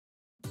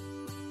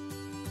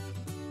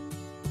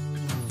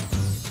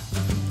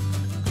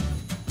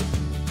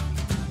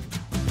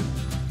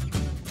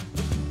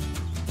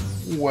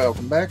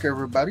Welcome back,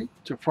 everybody,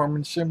 to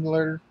Farming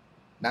Simulator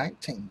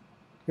 19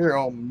 here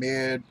on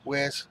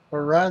Midwest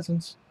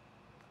Horizons.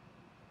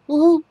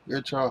 Woohoo!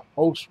 It's our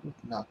host with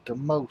not the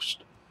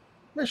most,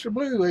 Mr.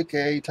 Blue,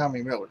 aka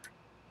Tommy Miller.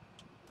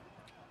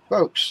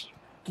 Folks,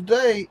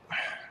 today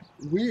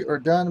we are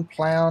done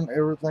plowing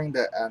everything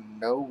that I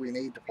know we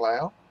need to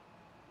plow,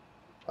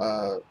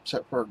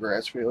 except for our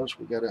grass fields.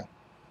 We gotta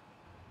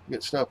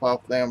get stuff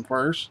off them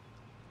first.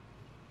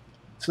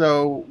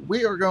 So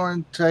we are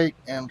going to take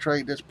and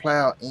trade this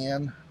plow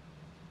in.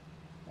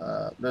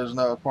 There's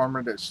another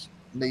farmer that's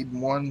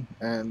needing one,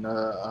 and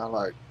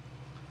I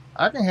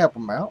can help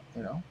them out,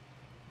 you know.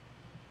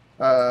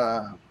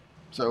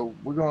 So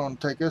we're going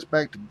to take this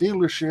back to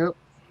dealership.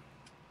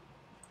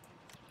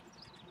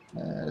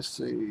 Let's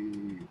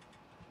see,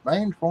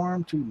 main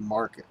farm to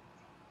market.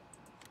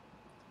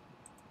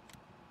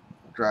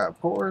 Drive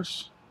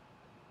course.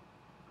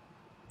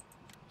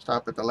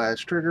 Stop at the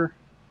last trigger.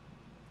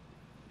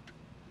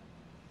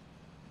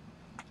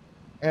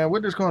 And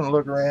we're just going to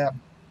look around.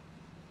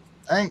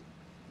 I ain't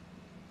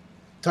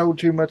told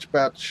too much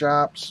about the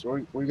shops.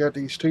 We got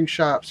these two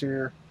shops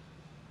here.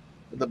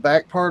 The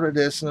back part of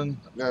this one,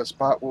 got a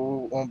spot where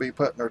we're going to be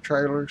putting our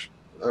trailers,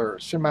 or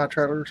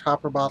semi-trailers,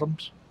 hopper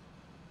bottoms.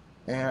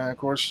 And of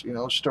course, you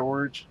know,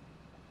 storage.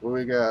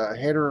 We got a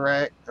header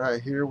rack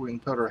right here. We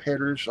can put our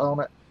headers on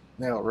it.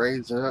 And it'll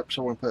raise it up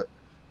so we can put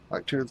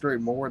like 2 or 3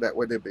 more. That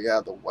way they'll be out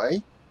of the way.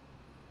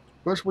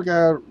 Of course, we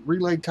got a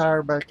relay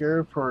tire back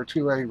there for our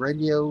 2A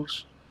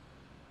radios.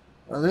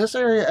 This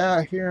area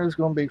out here is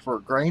going to be for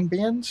grain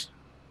bins.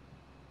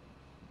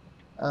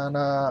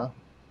 And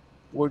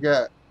we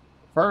got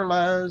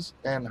fertilizer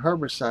and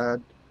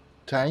herbicide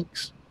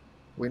tanks.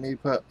 We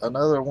need to put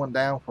another one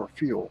down for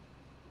fuel.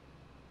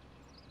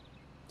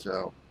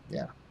 So,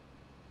 yeah.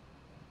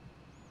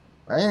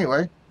 But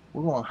anyway,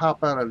 we're going to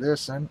hop out of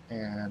this one,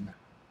 and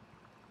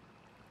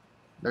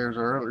there's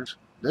our others.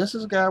 This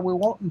is the guy we're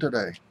wanting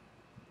today.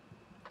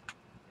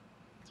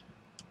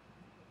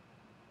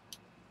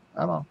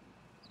 Come on.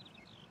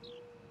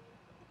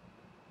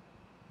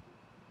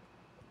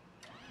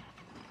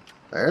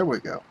 There we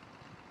go.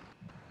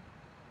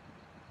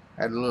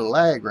 Had a little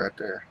lag right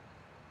there.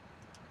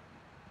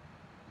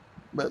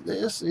 But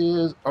this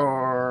is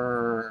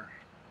our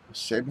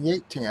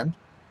 7810.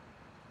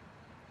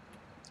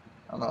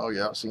 I don't know if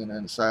y'all seen the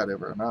inside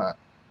of it or not.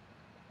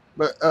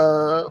 But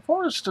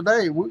for us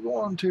today, we're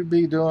going to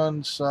be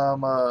doing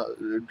some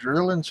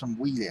drilling some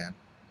wheat in.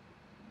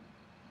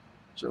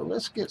 So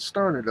let's get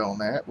started on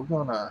that. We're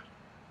going to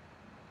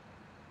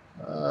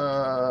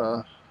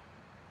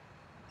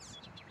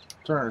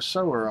turn the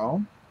sower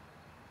on.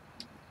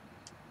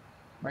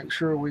 Make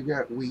sure we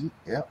got wheat.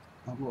 Yep.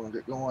 I'm going to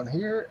get going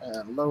here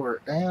and lower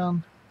it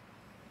down.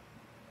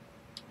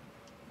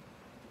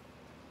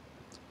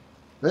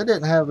 They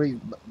didn't have these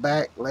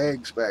back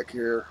legs back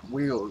here,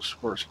 wheels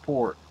for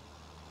support.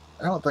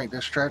 I don't think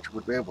this tractor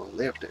would be able to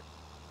lift it.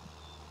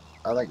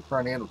 I think the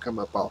front end will come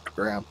up off the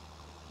ground.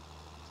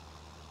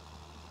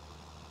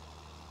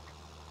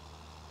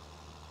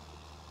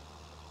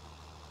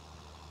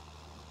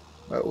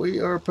 But we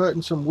are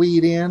putting some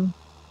wheat in.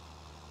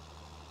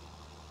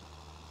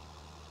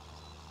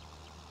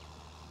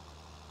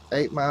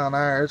 8 mile an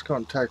hour. It's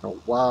going to take a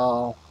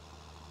while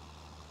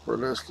for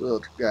this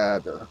little guy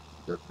to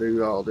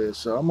do all this.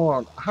 So I'm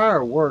going to hire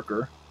a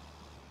worker.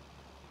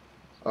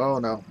 Oh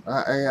no,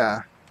 not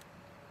AI.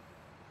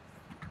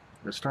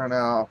 Let's turn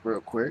that off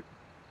real quick.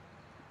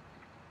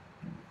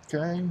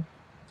 Okay.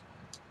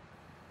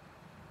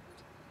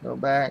 Go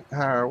back,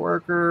 hire a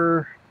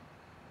worker.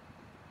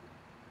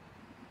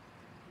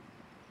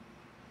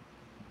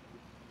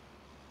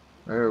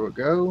 There we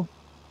go.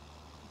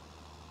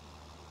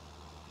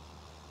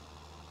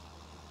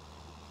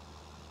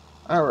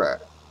 Alright.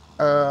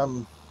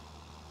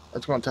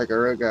 It's going to take a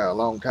real guy a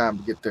long time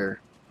to get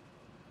there.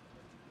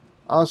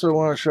 I also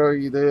want to show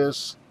you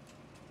this.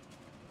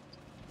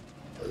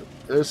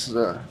 This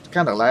is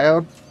kind of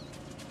loud,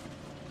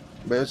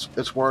 but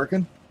it's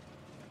working.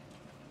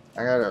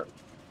 I got to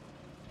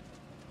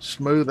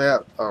smooth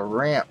out a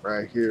ramp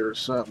right here or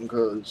something,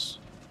 because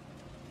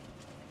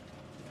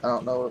I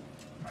don't know,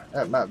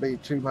 that might be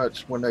too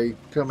much when they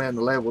come in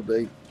to level.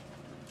 They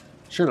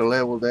should have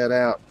leveled that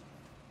out.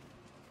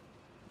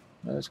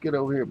 Let's get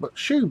over here. But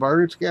shoo,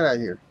 birds, get out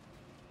of here.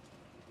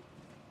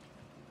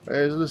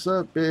 There's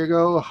this big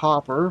old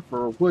hopper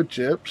for wood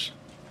chips.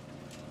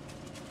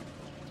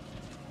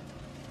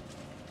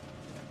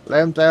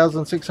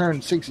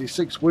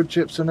 11,666 wood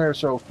chips in there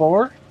so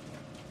far.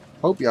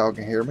 Hope y'all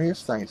can hear me.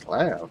 This thing's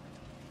loud.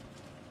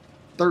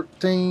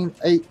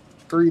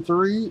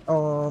 13,833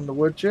 on the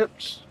wood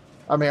chips.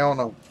 I mean, on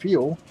the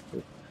fuel.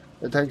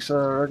 It takes a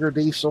regular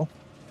diesel.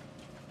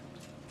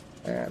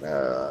 And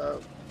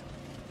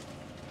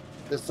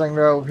this thing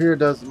right over here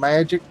does the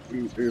magic.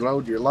 You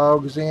load your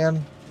logs in,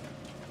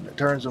 and it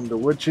turns them to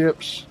wood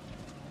chips.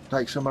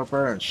 Takes them up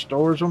there and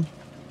stores them.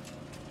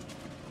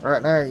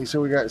 Right now, you see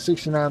we got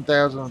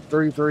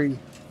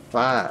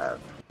 69,335.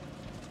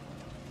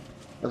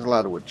 That's a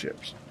lot of wood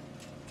chips.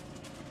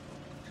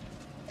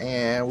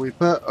 and we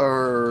put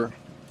our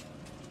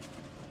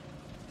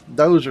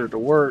dozer to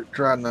work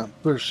trying to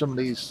push some of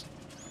these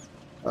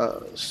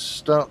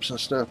stumps and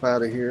stuff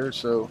out of here.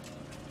 So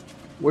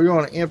we're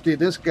going to empty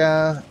this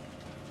guy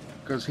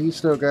because he's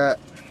still got,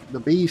 the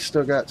beast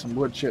still got some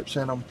wood chips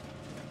in him.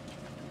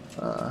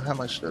 How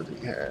much does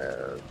he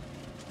have?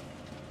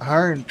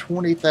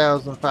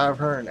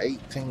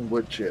 120,518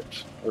 wood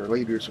chips, or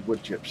liters of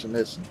wood chips in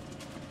this one.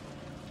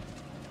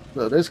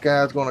 So this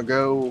guy's going to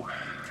go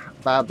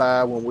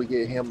bye-bye when we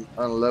get him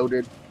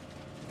unloaded.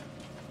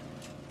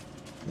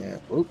 Yeah,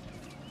 whoop.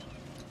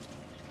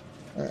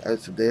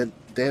 That's a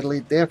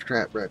deadly death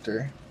trap right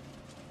there.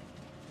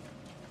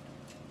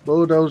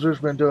 Bulldozer's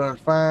been doing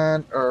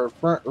fine. Our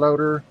front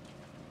loader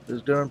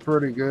is doing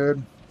pretty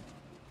good.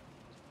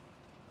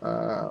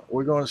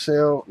 We're going to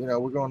sell, you know,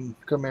 we're going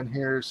to come in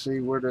here, see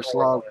where this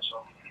log.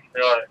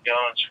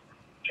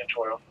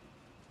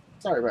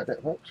 Sorry about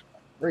that, folks.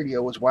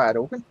 Radio was wide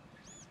open.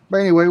 But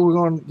anyway, we're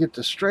going to get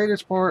the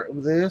straightest part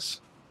of this,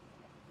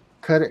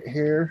 cut it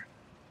here.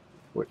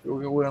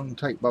 We're going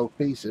to take both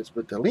pieces,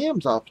 but the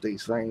limbs off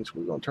these things,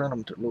 we're going to turn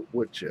them to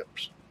wood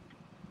chips.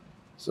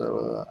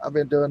 So I've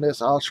been doing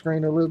this off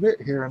screen a little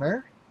bit here and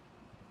there.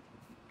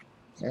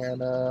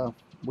 And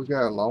we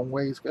got a long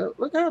ways to go.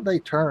 Look how they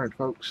turn,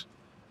 folks.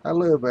 I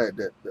love that.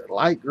 The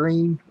light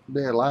green,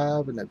 they're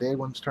alive, and the dead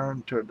ones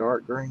turn to a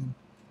dark green.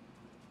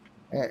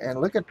 And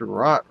look at the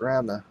rot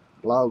around the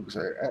logs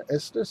there.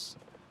 It's just,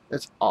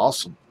 it's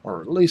awesome,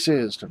 or at least it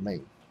is to me.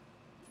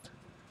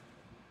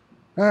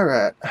 All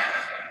right.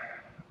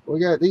 We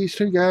got these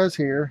two guys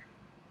here.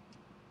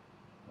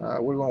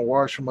 We're going to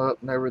wash them up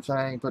and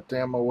everything, put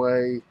them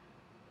away.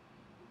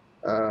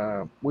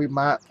 We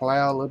might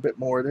plow a little bit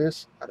more of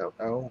this. I don't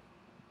know.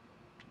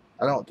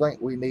 I don't think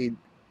we need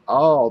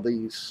all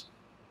these,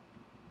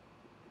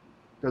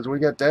 because we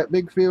got that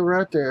big field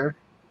right there.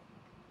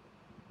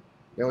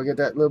 Then we got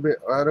that little bit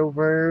right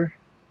over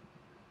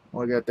there.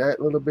 We got that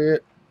little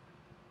bit.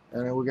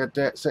 And then we got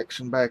that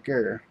section back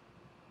there.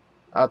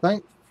 I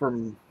think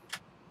from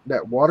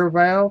that water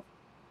valve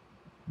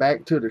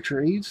back to the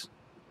trees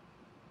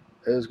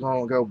is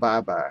going to go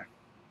bye-bye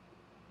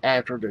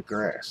after the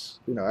grass.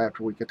 You know,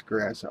 after we get the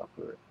grass off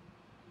of it.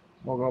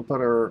 We're going to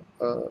put our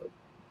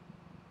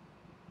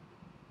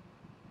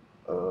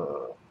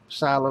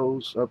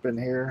silos up in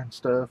here and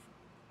stuff.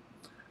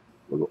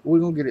 We're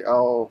going to get it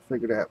all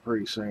figured out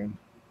pretty soon.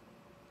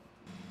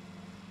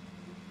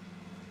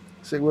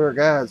 See where our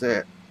guy's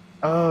at.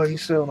 Oh,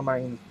 he's still in the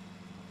main.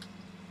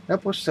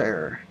 Up with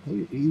Sarah.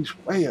 He's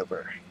way up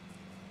there.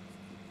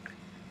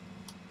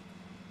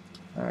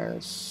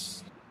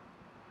 Let's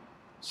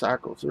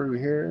cycle through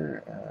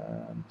here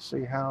and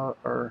see how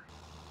our...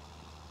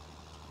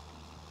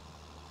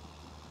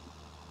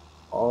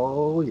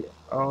 Oh, yeah.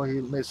 Oh, he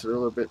missed it a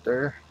little bit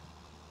there.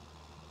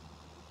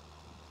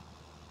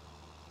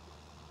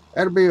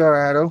 That'll be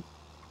alright, though.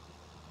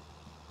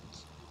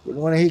 But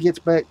when he gets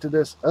back to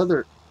this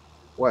other...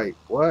 Wait,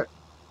 what?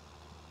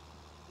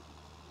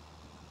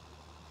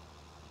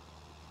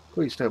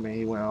 Please tell me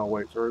he went all the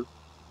way through.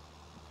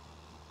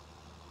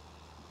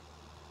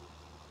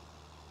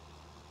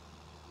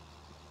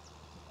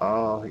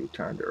 Oh, he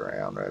turned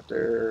around right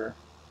there.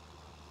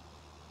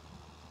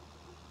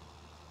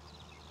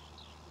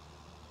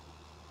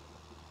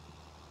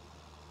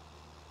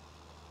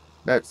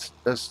 That's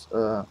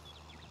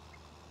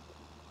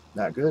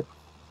not good.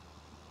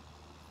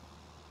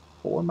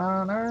 4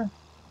 mile an hour?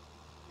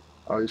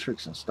 Oh, he's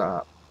fixing to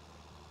stop.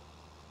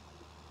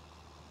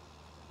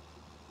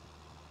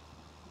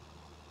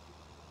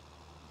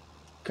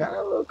 Kind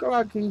of look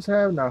like he's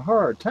having a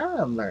hard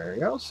time there.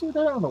 Y'all see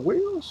that on the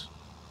wheels?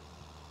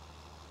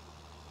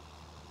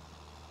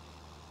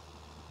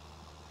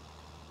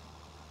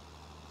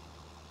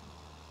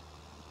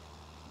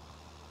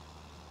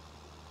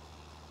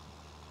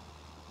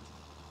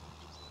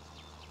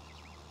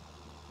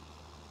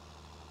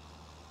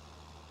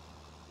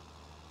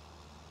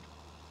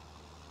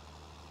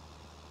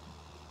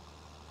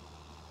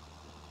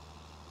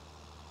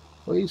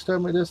 Please tell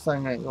me this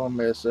thing ain't gonna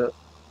mess up.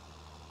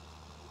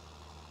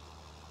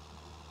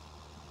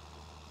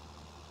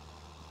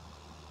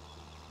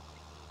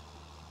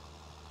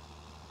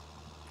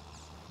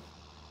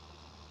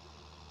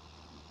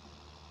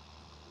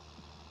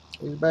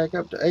 He's back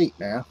up to 8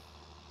 now.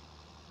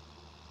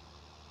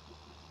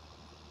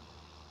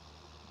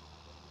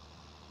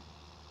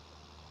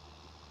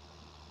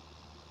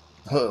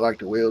 Look like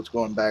the wheel's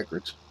going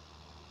backwards.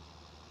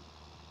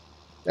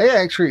 They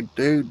actually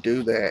do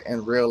that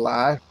in real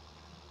life.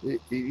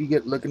 You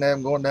get looking at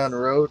them going down the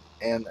road,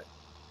 and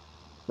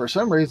for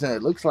some reason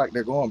it looks like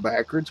they're going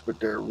backwards, but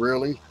they're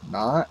really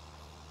not.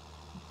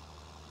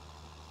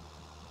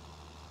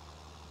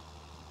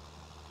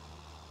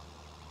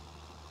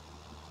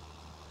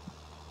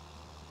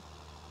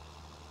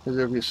 Because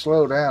if you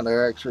slow down,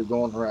 they're actually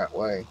going the right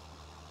way.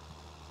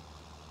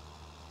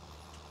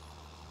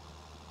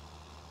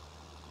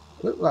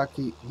 Look like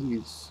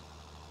he's...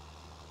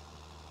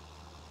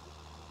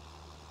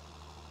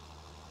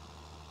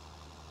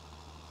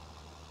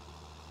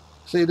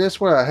 See, this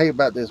is what I hate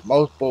about this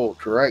multiple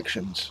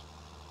directions.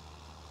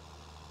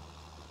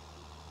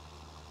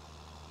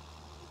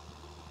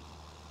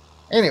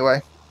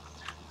 Anyway,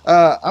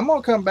 I'm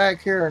going to come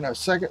back here in a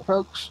second,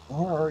 folks. We've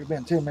already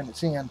been 10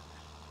 minutes in.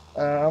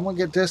 I'm going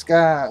to get this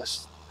guy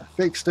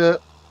fixed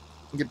up,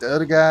 get the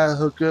other guy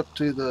hooked up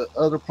to the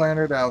other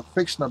planter that I'm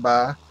fixing to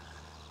buy,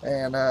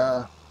 and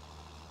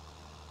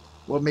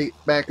we'll meet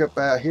back up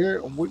out here,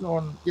 and we're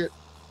going to get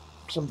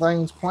some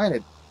things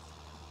planted,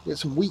 get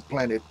some wheat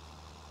planted.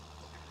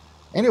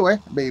 Anyway,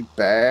 I'll be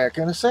back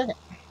in a second.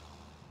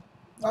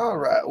 All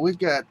right, we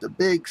got the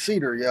big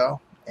cedar,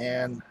 y'all,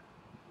 and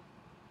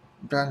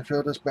I'm trying to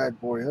fill this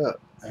bad boy up,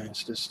 and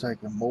it's just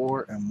taking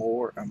more and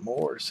more and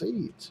more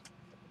seeds.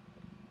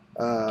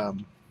 I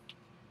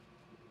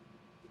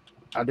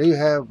do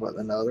have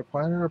another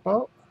planter I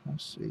bought.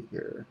 Let's see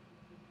here.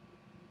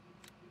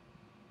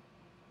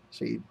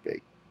 Seed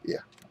big. Yeah,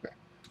 okay.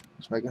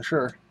 Just making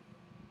sure.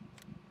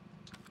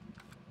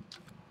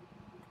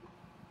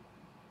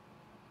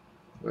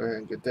 Go ahead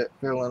and get that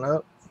filling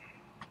up.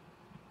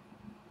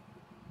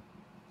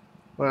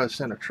 Well, I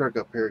sent a truck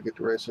up here to get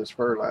the rest of this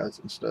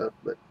fertilizer and stuff,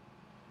 but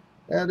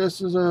yeah,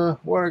 this is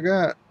what I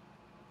got.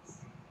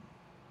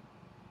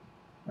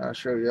 I'll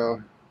show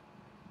y'all.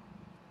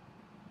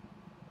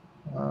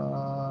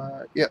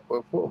 Yep,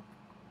 we're full.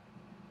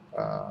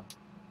 Put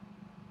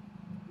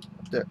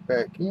that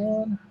back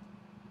in.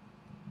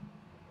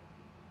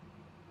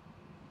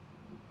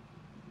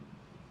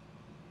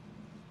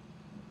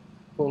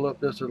 Pull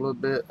up just a little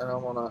bit, and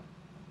I'm gonna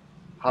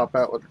hop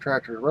out with the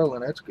tractor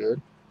rolling. That's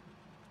good.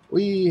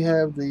 We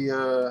have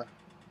the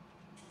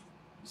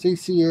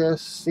CCS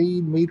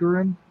seed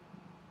metering,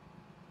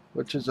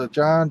 which is a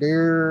John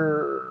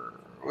Deere,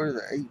 what is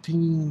it,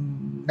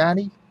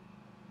 1890,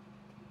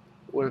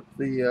 with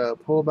the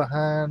pull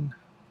behind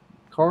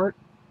cart,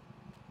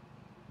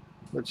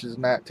 which is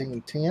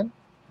 1910.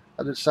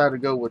 I decided to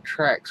go with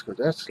tracks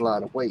because that's a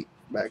lot of weight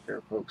back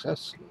there, folks.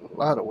 That's a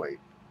lot of weight.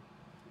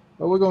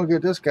 But we're going to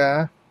get this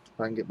guy, if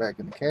I can get back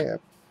in the cab,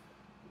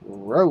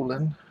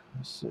 rolling.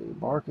 Let's see,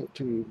 mark it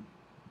to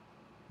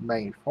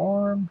main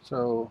farm.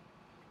 So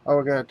all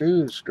we got to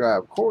do is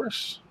drive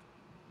course.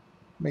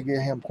 Let me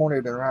get him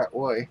pointed in the right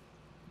way.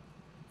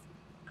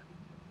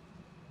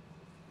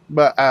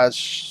 But I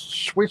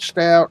switched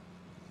out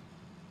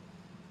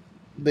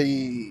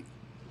the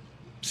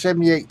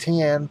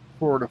 7810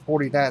 for the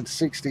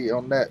 4960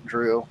 on that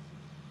drill,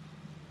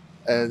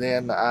 and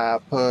then I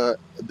put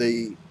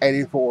the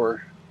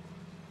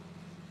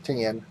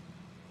 8410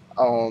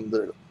 on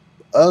the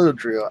other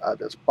drill I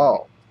just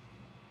bought,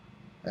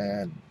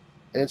 and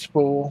it's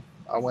full.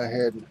 I went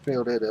ahead and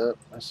filled it up.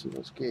 Let's see,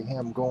 let's get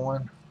him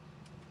going.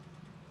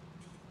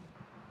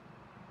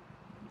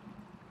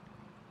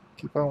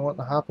 Keep on wanting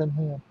to hop in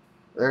here.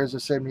 There's a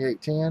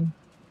 7810.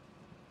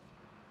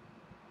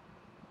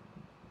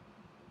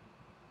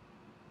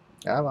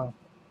 Come on.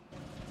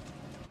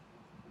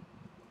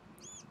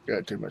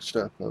 Got too much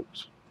stuff,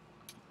 folks.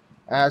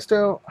 I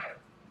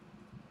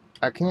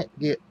can't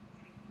get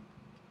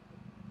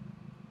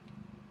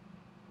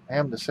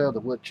him to sell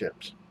the wood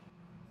chips.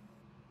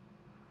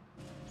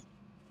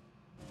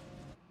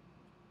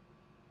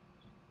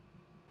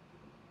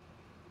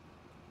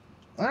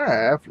 Alright,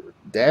 after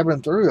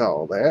dabbing through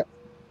all that,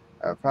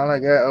 I finally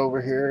got over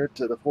here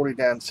to the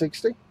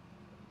 4960.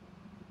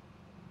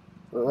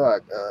 Look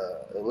like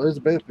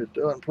Elizabeth is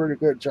doing a pretty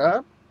good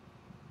job.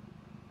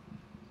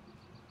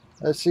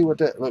 Let's see what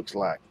that looks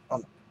like.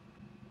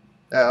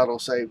 That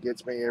autosave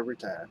gets me every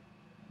time.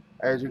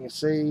 As you can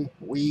see,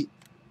 wheat.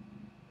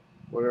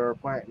 We are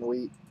planting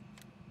wheat.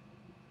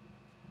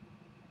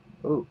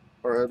 Ooh,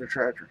 our other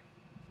tractor.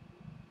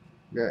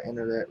 Got to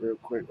enter that real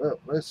quick. Oh,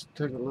 let's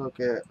take a look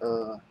at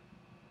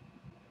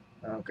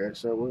okay,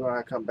 so we're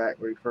gonna come back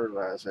and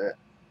refertilize that.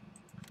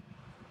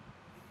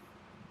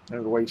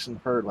 There's wasting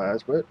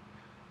fertilizer, but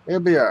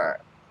it'll be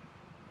alright.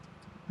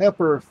 Help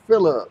her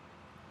fill up.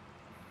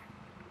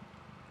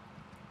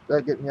 Is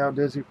that getting y'all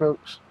dizzy,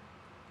 folks?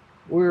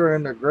 We're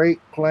in the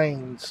Great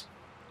Plains.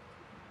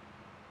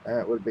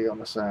 That would be on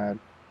the side.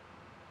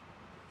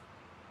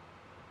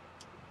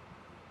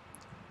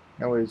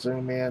 Now we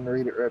zoom in,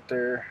 read it right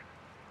there.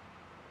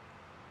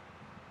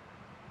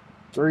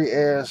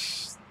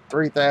 3S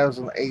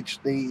 3000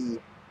 HD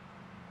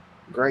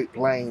Great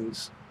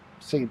Plains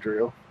seed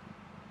drill.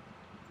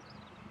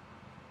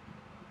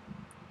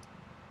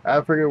 I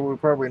figure we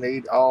probably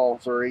need all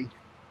three.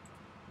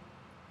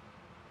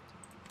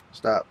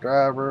 Stop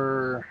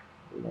driver.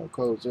 We're going to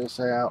close this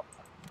out.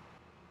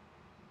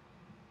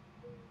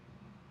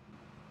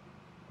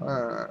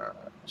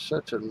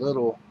 Such a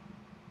little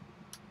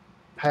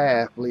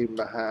path leaving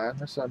behind.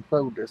 Let's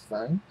unfold this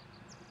thing.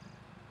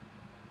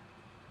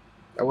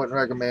 I wouldn't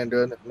recommend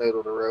doing it in the middle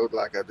of the road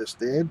like I just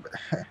did, but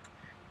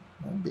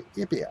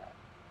it'd be alright.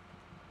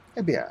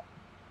 It'd be alright.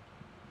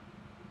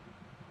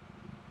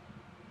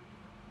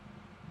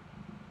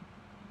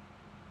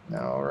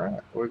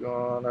 Alright, we're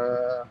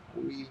gonna,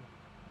 we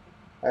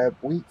have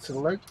wheat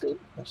selected.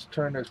 Let's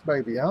turn this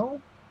baby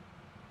on.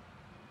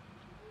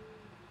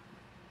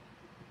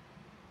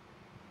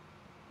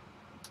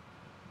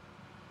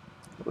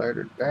 Let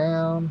her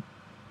down.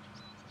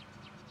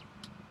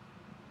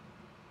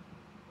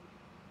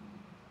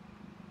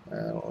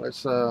 Now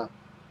let's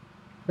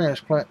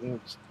finish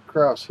planting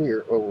across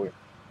here. Oh,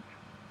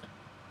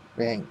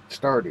 we ain't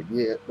started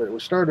yet, but we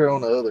started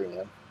on the other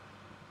end.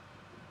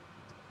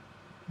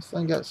 This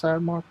thing got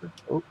side marker.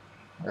 Oh,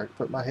 I have to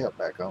put my help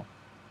back on.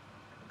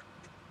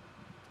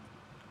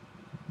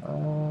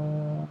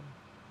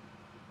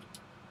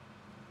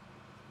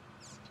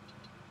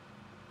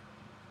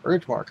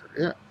 Ridge marker,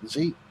 yeah,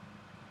 Z.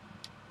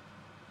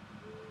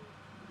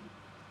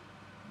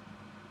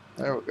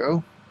 There we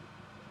go.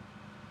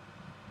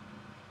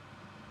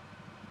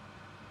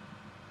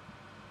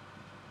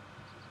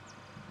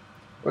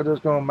 We're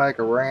just going to make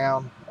a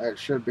round. That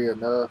should be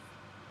enough.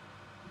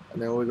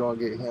 And then we're going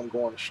to get him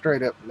going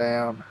straight up and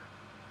down.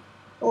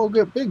 Oh,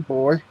 good big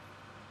boy.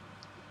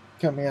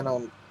 Come in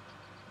on.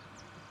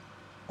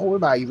 Oh, we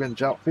might even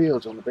jump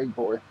fields on the big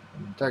boy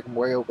and take him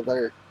way over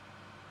there.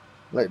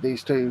 Let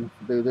these two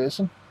do this.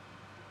 I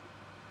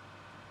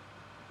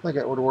think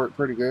that would work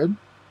pretty good.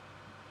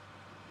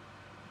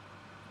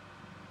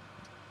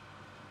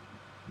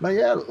 But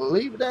yeah,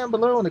 leave it down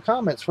below in the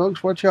comments,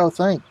 folks, what y'all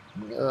think.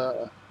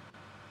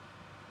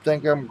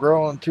 Think I'm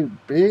growing too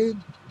big?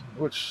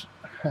 Which,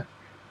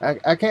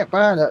 I can't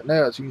find nothing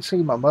else. You can see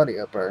my money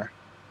up there.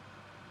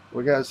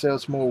 We got to sell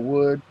some more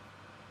wood.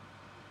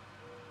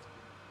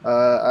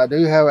 I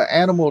do have an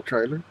animal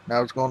trailer. I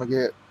was going to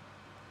get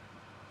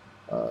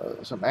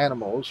some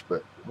animals,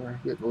 but we're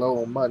getting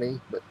low on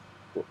money. But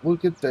we'll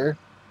get there.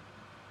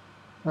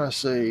 Let's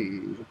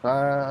see,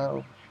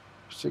 5,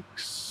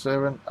 6,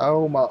 7.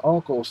 Oh, my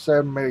uncle's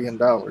 $7 million.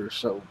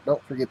 So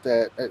don't forget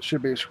that. That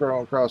should be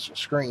scrolling across the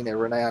screen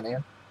every now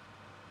and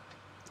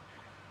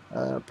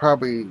then.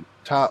 Probably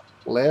top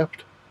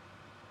left.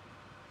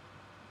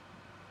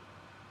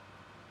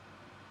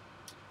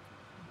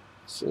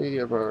 Let's see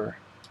if our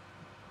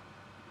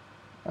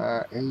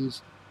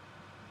he's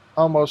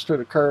almost to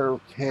the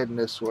curve heading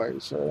this way,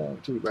 so it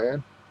ain't too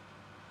bad.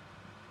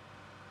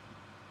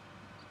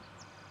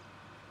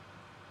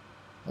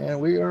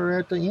 And we are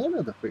at the end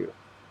of the field.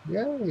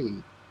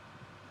 Yay!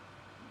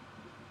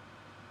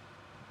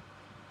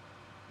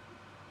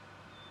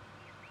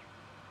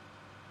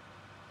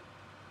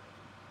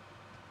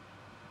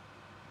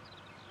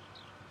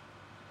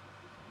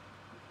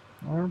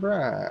 All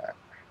right.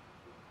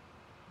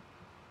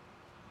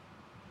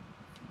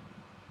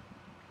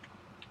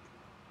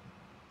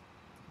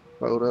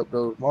 Fold up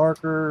those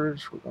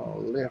markers. We're going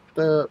to lift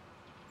up.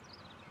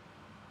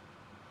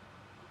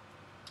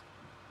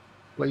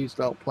 Please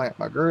don't plant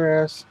my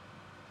grass.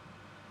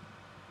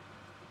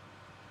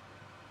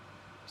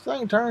 This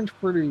thing turns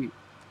pretty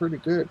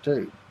good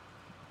too.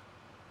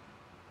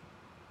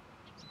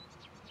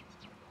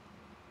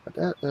 But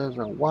that is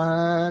a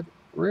wide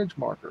ridge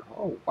marker.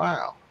 Oh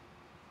wow.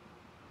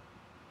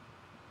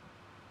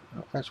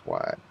 Oh, that's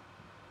wide.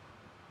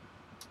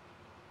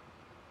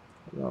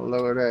 We're going to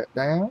lower that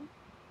down.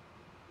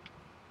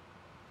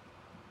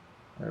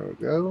 There we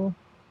go.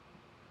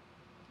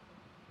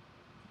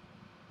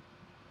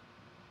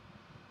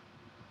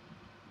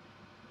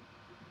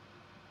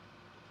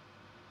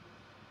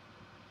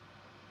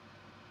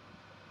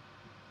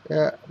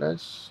 Yeah,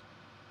 that's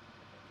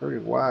pretty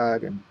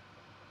wide and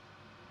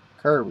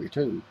curvy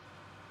too.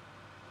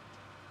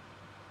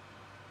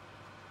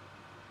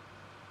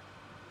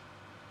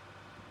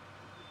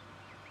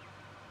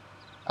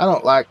 I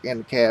don't like in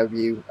the cab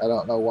view. I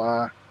don't know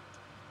why.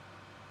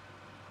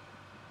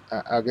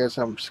 I guess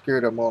I'm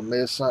scared I'm going to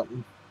miss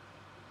something.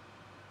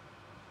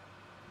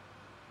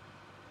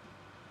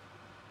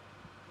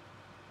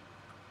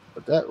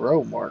 But that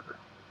row marker,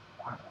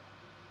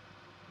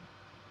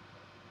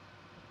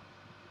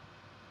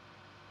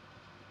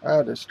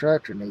 wow. This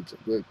tractor needs a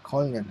good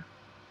cleaning.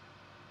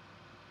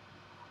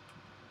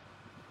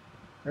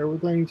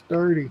 Everything's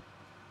dirty.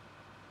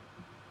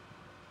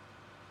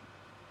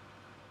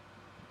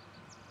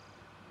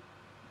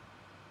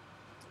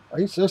 At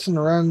least this one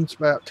runs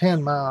about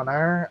 10 miles an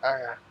hour.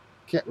 I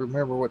can't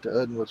remember what the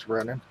other one was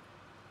running.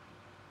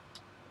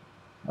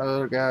 The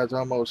other guy's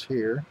almost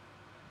here.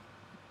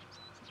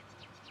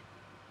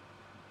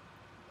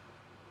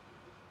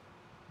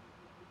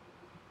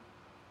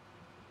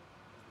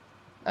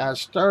 I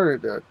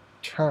started to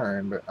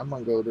turn, but I'm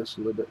going to go just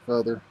a little bit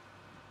further.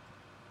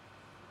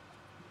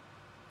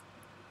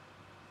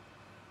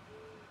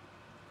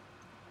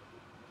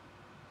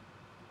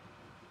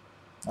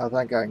 I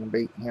think I can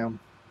beat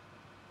him.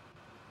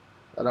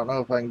 I don't know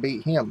if I can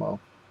beat him though.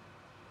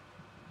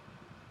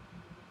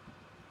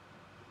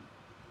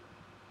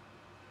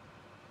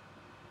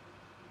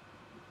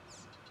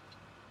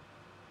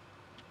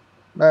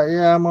 But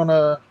yeah, I'm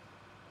gonna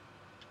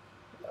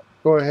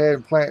go ahead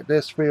and plant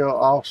this field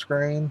off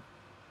screen,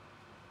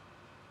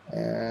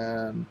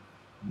 and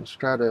let's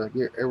try to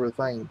get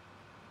everything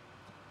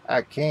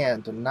I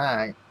can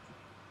tonight.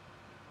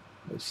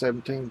 It's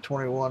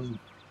 17:21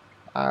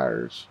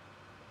 hours.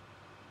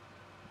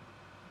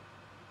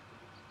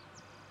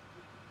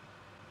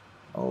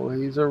 Oh,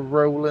 he's a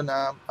rolling.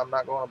 I'm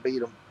not going to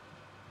beat him.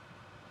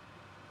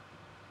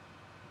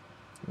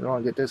 We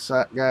want to get this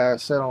guy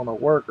set on a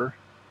worker.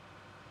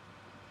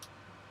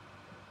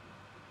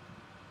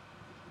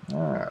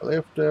 Alright,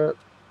 lift up.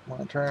 I'm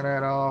going to turn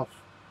that off.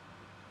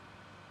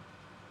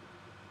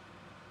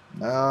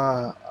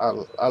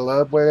 I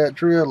love the way that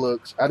drill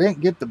looks. I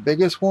didn't get the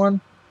biggest one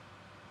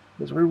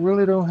because we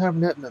really don't have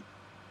nothing to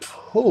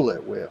pull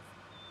it with.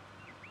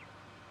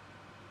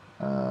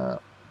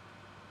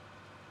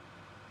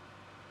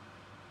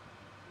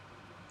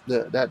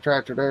 That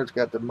tractor there's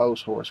got the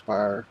most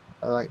horsepower.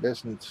 I think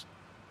this one's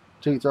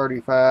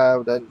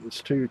 235, that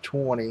one's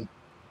 220.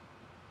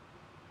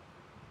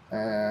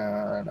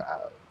 And I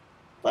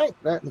think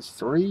that one's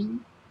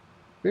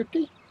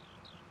 350?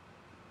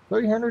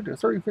 300 to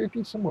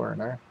 350, somewhere in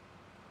there.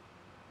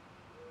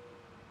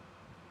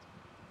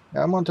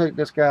 Now I'm going to take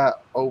this guy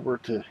over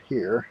to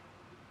here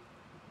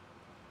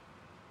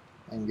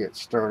and get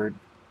started.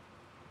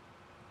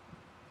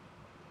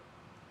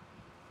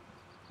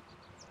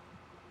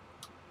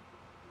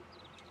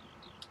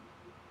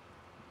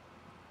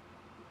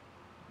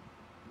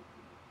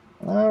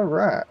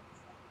 Alright.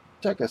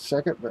 Take a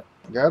second, but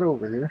got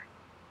over here.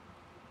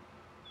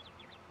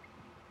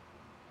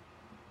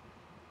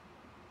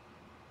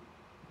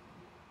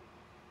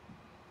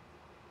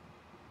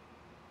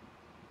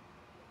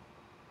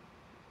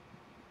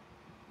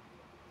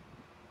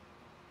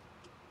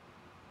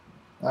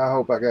 I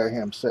hope I got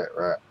him set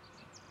right.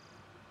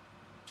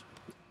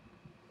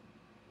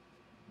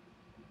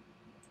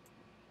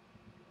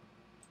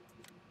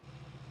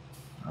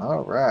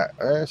 Alright,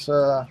 let's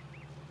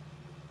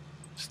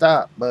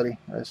stop, buddy.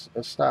 Let's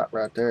stop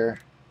right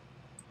there.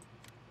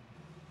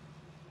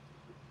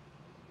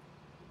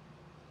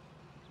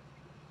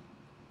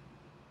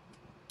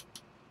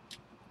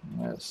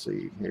 Let's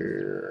see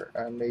here.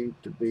 I need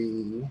to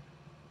be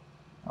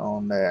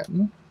on that.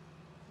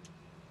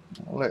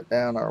 Let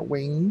down our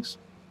wings.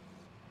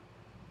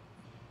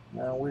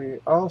 Now we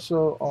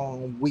also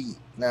on wheat.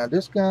 Now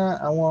this guy,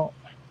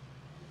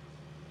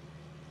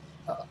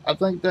 I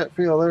think that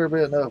feel there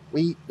be enough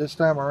wheat this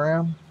time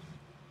around.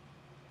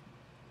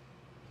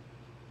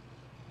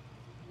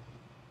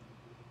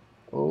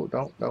 Oh,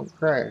 don't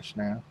crash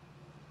now.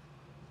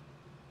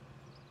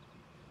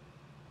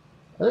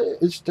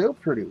 It's still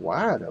pretty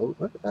wide though.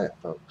 Look at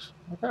that, folks.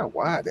 Look how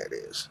wide that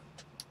is.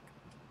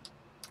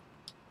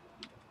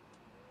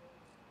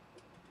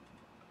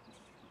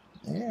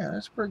 Yeah,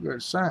 that's pretty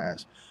good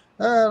size.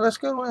 Let's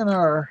go in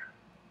our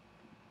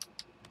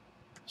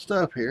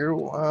stuff here.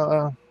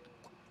 We're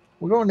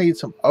going to need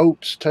some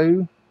oats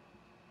too.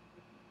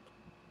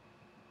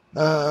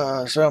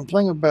 So I'm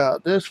thinking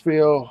about this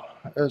field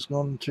is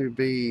going to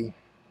be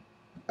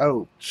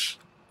oats.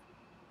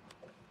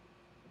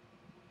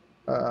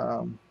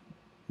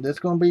 This is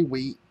going to be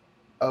wheat,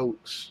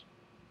 oats,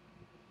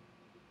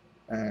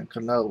 and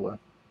canola.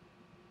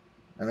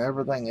 And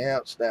everything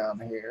else down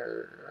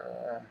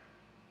here,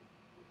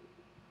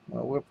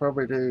 well, we'll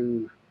probably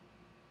do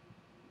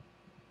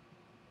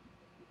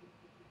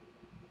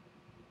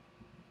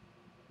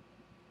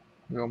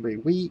it's going to be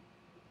wheat,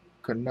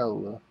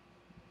 canola.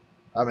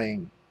 I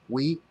mean,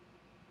 wheat,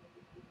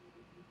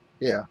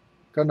 yeah,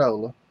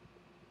 canola,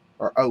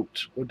 or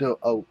oats. We'll do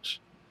oats.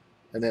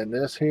 And then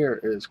this here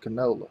is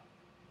canola.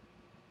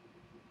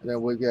 And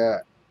then we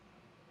got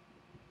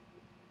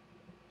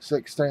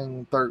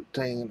 16,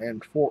 13,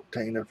 and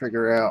 14 to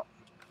figure out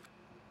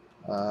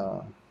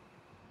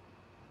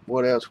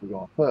what else we're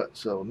going to put.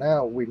 So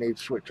now we need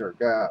to switch our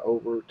guy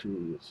over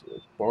to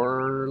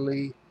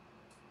barley.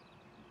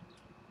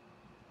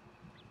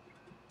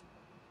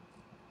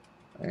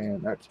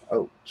 And that's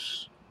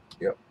oats.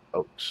 Yep,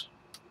 oats.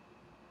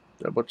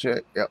 Double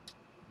check. Yep.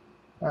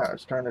 Alright,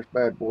 let's turn this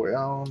bad boy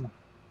on.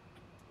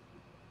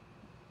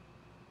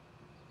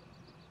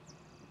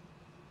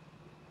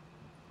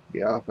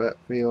 Get off that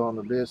field on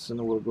the distance,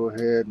 and we'll go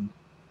ahead and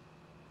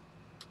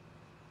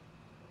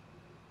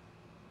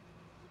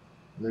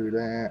do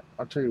that.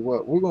 I'll tell you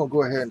what, we're going to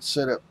go ahead and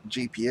set up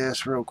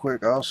GPS real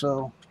quick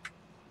also.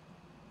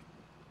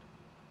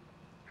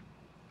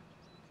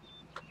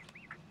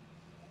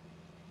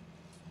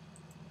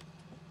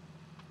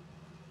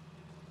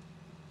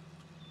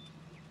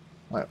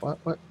 Wait,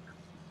 what?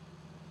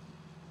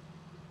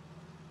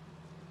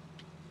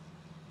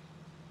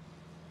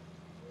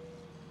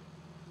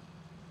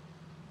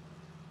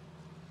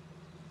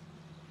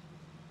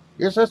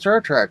 Guess that's our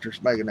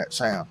tractors making that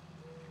sound.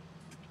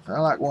 I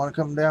like one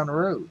coming down the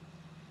road.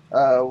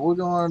 We're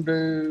going to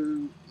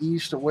do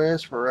east to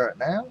west for right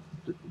now.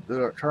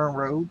 Do our turn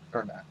road,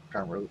 or not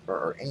turn road, or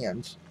our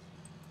ends.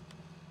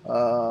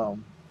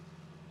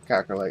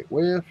 Calculate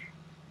width.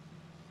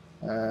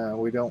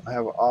 We don't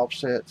have an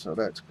offset, so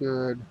that's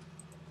good.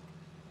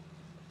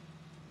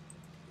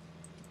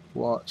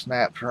 Want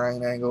snap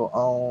terrain angle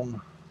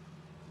on.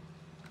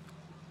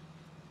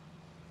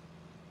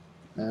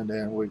 And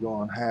then we're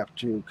going to have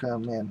to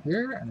come in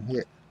here and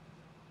hit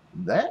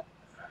that.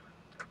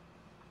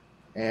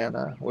 And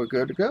we're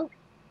good to go.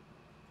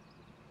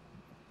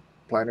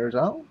 Planter's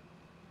on.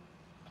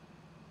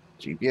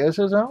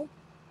 GPS is on.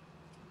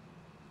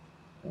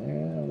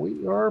 And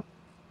we are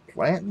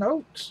planting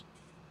oats.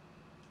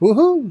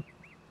 Woohoo!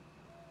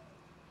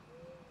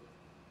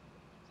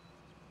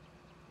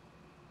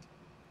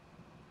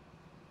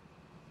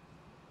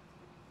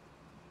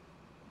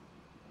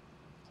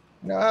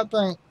 You know, I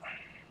think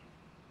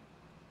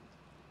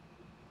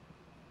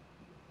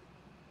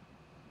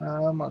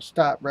I'm going to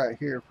stop right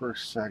here for a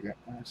second.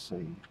 Let's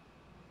see.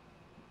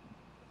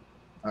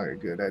 Okay,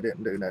 good. I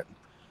didn't do that.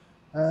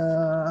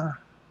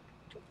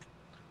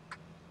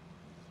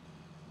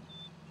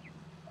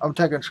 I'm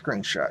taking a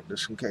screenshot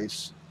just in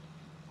case.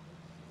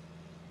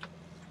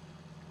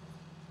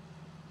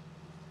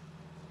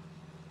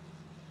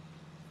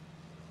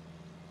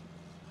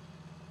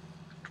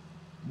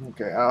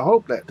 Okay, I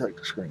hope that took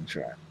the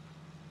screenshot.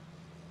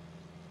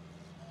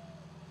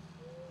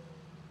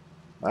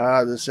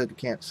 They said you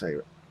can't save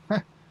it.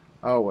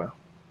 Oh well.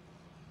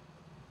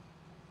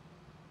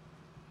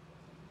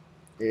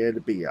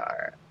 It'll be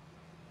alright.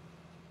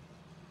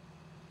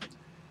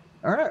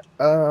 Alright,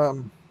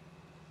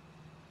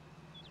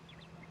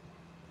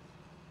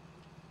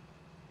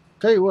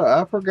 tell you what,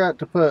 I forgot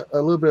to put a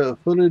little bit of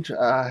footage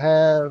I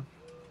have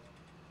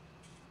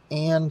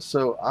in,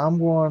 so I'm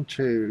going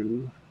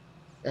to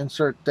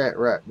insert that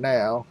right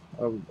now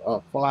of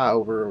a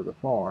flyover of the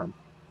farm.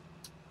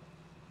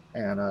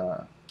 And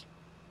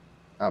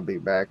I'll be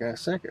back in a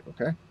second,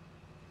 okay?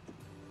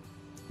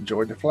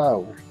 Enjoy the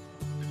flyover.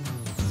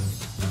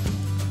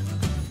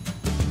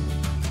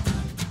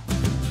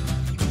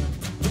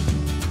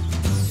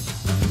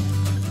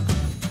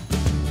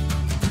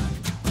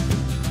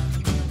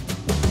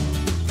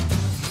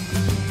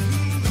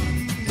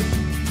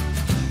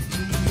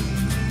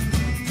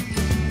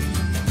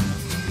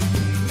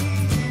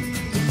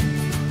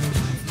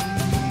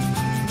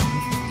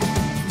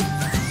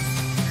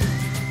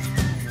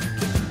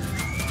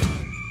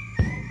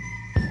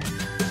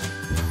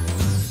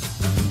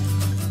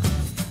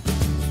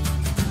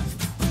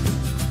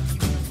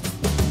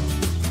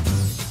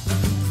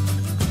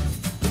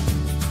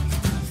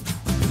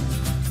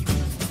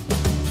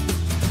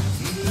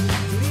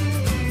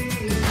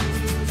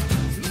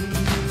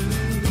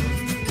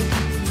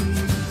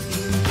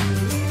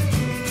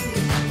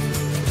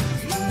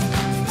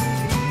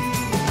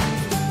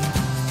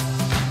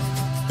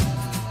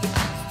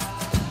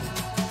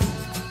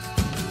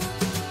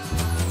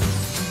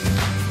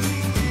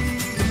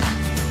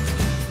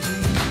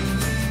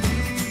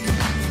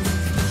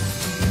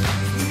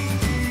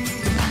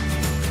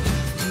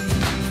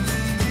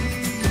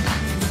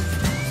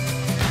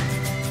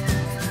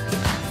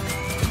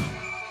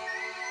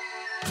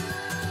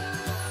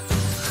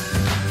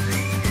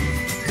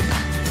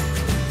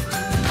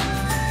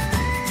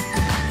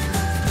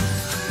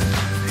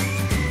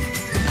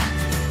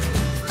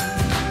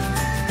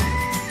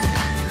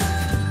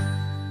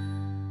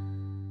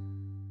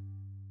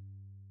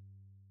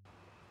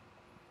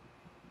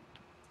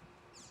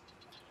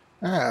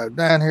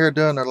 Down here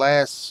doing the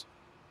last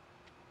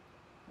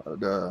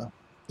the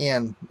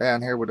end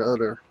down here with the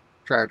other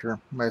tractor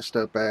messed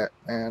up at,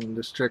 and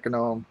just checking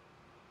on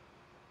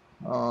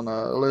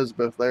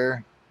Elizabeth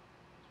there.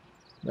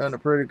 Done a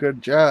pretty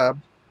good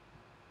job.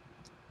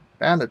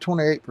 Down to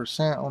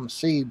 28% on the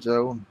seeds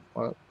though,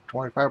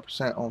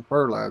 25% on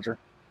fertilizer.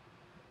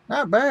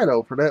 Not bad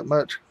though for that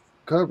much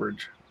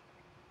coverage.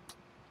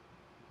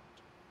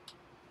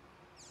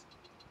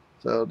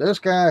 So this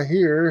guy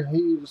here,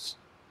 he's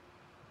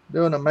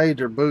doing a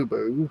major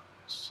boo-boo.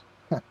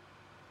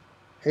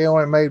 He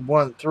only made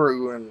one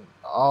through, and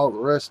all the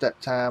rest of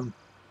that time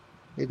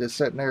he just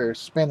sitting there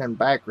spinning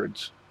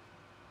backwards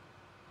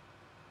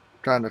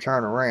trying to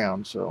turn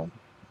around. So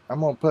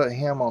I'm gonna put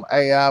him on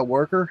AI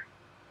worker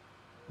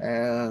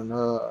and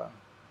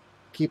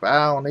keep an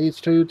eye on these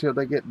two till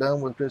they get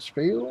done with this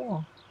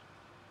field.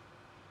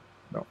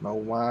 Don't know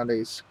why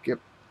they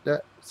skipped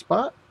that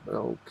spot, but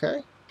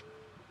okay.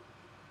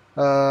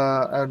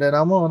 And then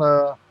I'm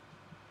gonna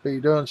be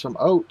doing some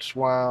oats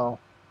while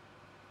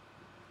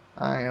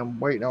I am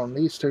waiting on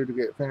these two to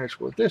get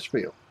finished with this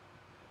field.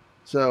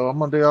 So I'm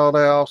gonna do all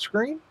that off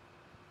screen,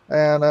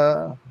 and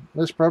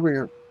this is probably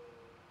a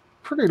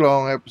pretty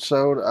long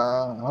episode.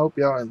 I hope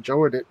y'all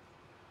enjoyed it.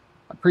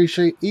 I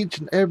appreciate each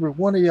and every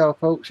one of y'all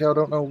folks. Y'all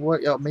don't know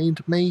what y'all mean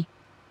to me.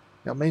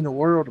 Y'all mean the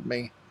world to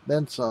me.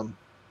 Then some.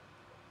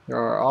 Y'all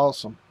are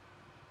awesome.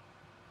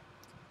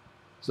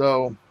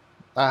 So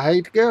I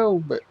hate to go,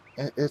 but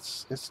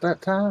it's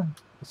that time.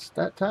 It's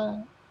that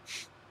time.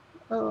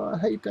 Oh, I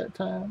hate that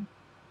time.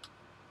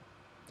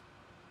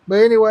 But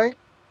anyway,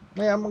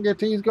 yeah, I'm gonna get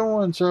these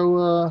going.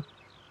 So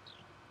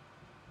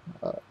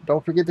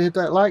don't forget to hit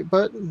that like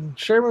button.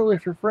 Share me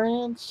with your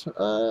friends.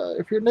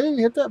 If you're new,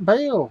 hit that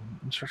bell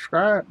and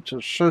subscribe.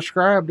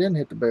 Subscribe, then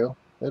hit the bell.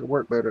 It'll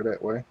work better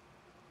that way.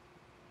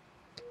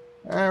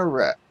 All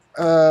right.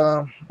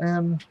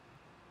 And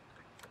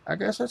I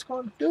guess that's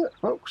going to do it,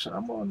 folks.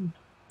 I'm going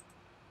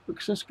to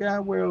fix this guy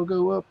where it'll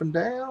go up and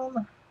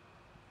down.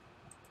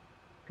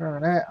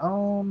 Turn that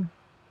on.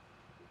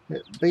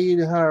 Hit B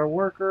to hire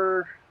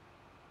worker.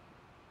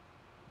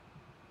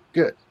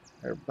 Good.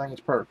 Everything is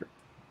perfect.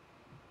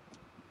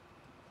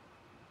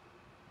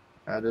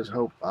 I just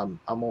hope I'm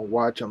gonna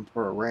watch them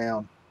for a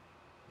round.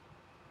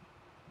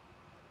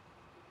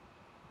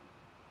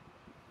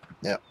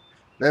 Yeah,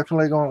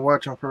 definitely going to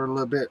watch them for a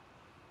little bit.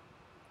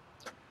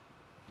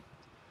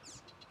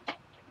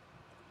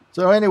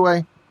 So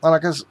anyway,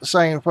 like I was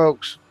saying,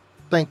 folks,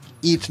 thank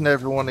each and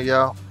every one of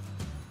y'all.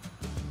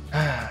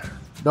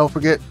 Don't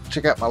forget to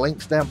check out my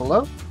links down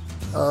below.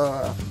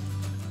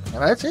 And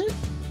that's it.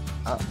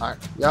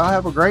 Y'all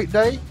have a great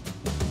day,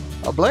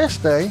 a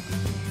blessed day.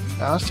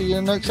 I'll see you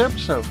in the next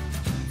episode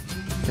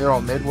here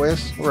on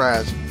Midwest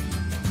Horizon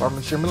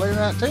Farming Simulator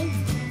 19.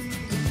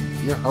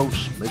 Your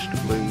host,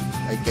 Mr. Blue,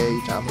 aka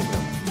Tommy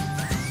Miller.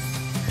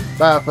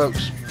 Bye,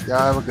 folks.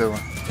 Y'all have a good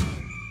one.